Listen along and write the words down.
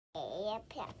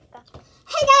backpack.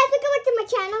 Hey guys, welcome back to my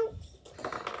channel.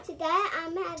 Today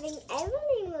I'm having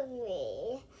Evelyn with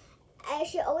me. I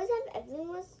always have Evelyn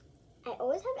with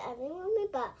me,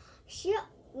 but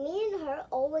me and her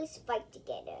always fight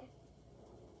together.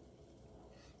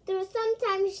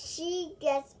 Sometimes she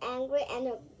gets angry and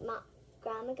her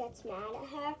grandma gets mad at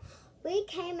her. We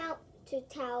came out to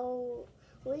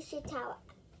we should tell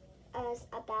us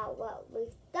about what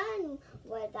we've done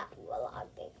with that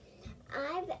vlogging.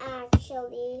 I've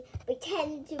actually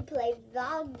pretended to play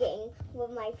vlogging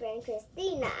with my friend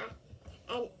Christina,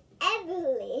 and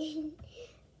Evelyn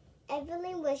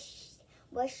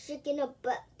was shaking her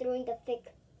butt during the fake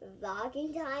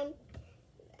vlogging time.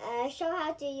 Show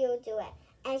how do you do it.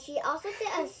 And she also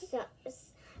did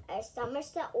a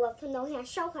somersault with no hands.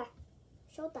 Show her.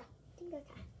 Show that. Do it.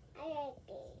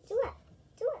 Do it.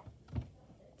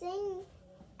 Ding.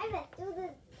 Evan, do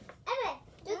this. Evan,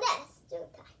 do this. Do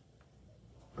that.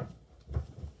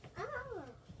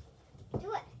 Do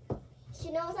it.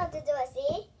 She knows how to do it,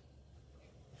 see?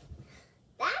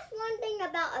 That's one thing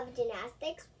about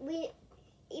gymnastics.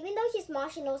 Even though she's small,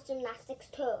 she knows gymnastics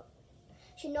too.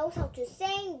 She knows how to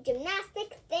sing,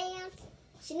 gymnastics, dance.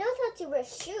 She knows how to wear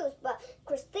shoes, but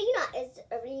Christina is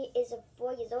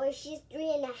 4 years old. She's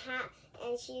 3.5,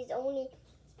 and she's only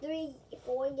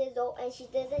 4 years old, and she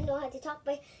doesn't know how to talk,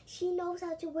 but she knows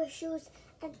how to wear shoes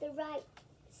at the right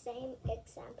same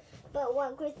exam. But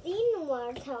when Christina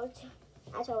learned I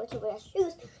told her to wear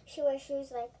shoes, she wears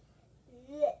shoes like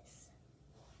this.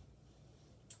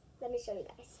 Let me show you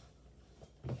guys.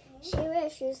 She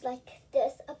wears shoes like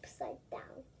this, upside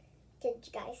down. Did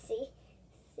you guys see?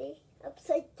 See?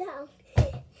 Upside down.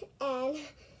 And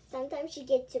sometimes she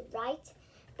gets it right,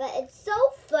 but it's so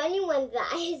funny when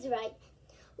that is right.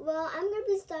 Well, I'm going to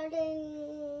be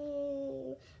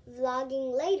starting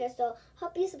vlogging later, so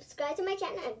hope you subscribe to my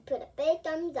channel and put a big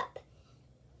thumbs up.